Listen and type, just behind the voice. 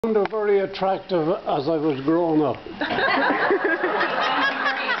found very attractive as I was growing up. But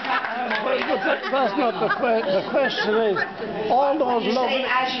that's not the question. The question is, all those you say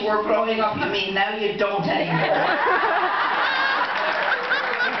as you were growing up, you mean now you don't anymore?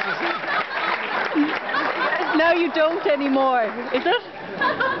 Now you don't anymore, is it?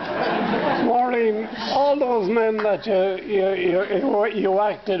 Maureen, all those men that you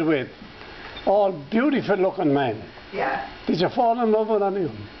acted with, all beautiful looking men. Yeah. Did you fall in love with any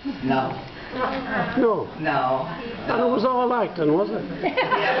of them? No. No. No. And it was all acting, was it? Was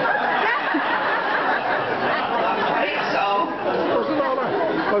it all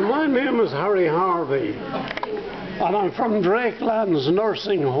acting? Well, my name is Harvey, and I'm from Drakelands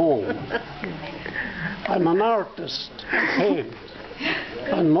nursing home. I'm an artist, paint,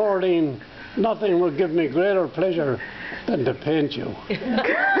 and Maureen, nothing would give me greater pleasure than to paint you.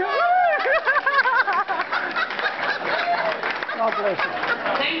 God bless you.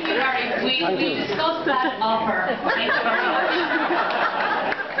 Thank you, Harry. We discussed that offer. Thank you very much.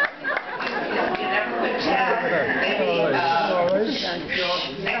 You never could tell. Maybe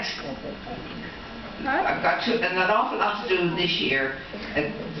next. I've got an awful lot to do this year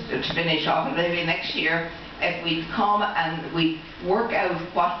to finish off, and maybe next year if we'd come and we'd work out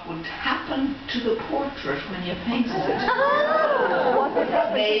what would happen to the portrait when you painted it.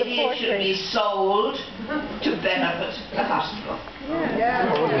 Maybe it should be sold to benefit the hospital.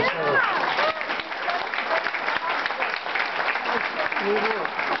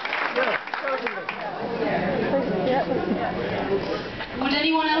 Would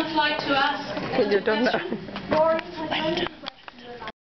anyone else like to ask a question?